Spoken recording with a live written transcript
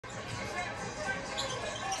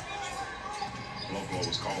Caboclo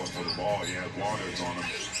was calling for the ball. He had waters on him.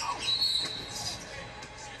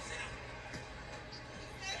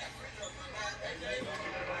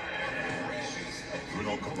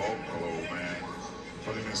 Caboclo, man,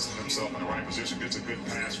 putting himself in the right position, gets a good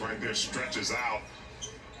pass right there, stretches out,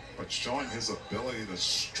 but showing his ability to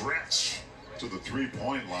stretch to the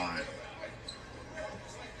three-point line.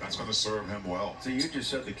 That's going to serve him well. So you just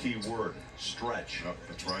said the key word, stretch. Yep,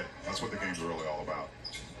 that's right. That's what the game's really all about.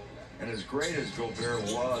 And as great as Gobert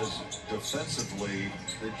was defensively,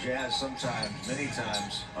 the Jazz sometimes, many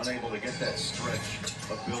times, unable to get that stretch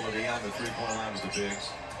ability on the three-point line with the bigs.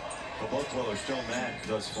 Caboclo has shown that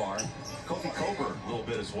thus far. Kofi Coburn a little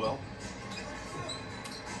bit as well.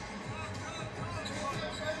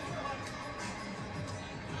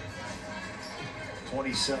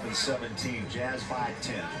 (27-17), Jazz by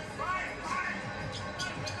 10.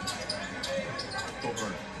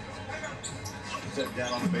 Coburn set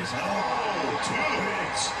down on the baseline. Oh, two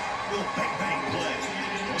bigs. Little bang bang play.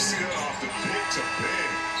 Don't see that off the big to big.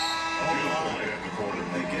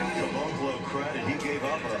 They give Caboclo credit. He gave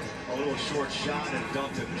up a little short shot and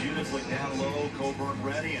dumped it beautifully down low. Coburn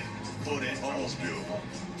ready and put it. That was beautiful.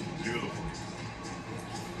 Beautiful.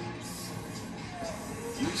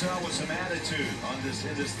 Utah with some attitude on this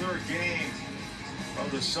in this third game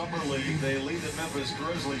of the Summer League. They lead the Memphis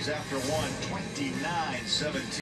Grizzlies after one, 29-17.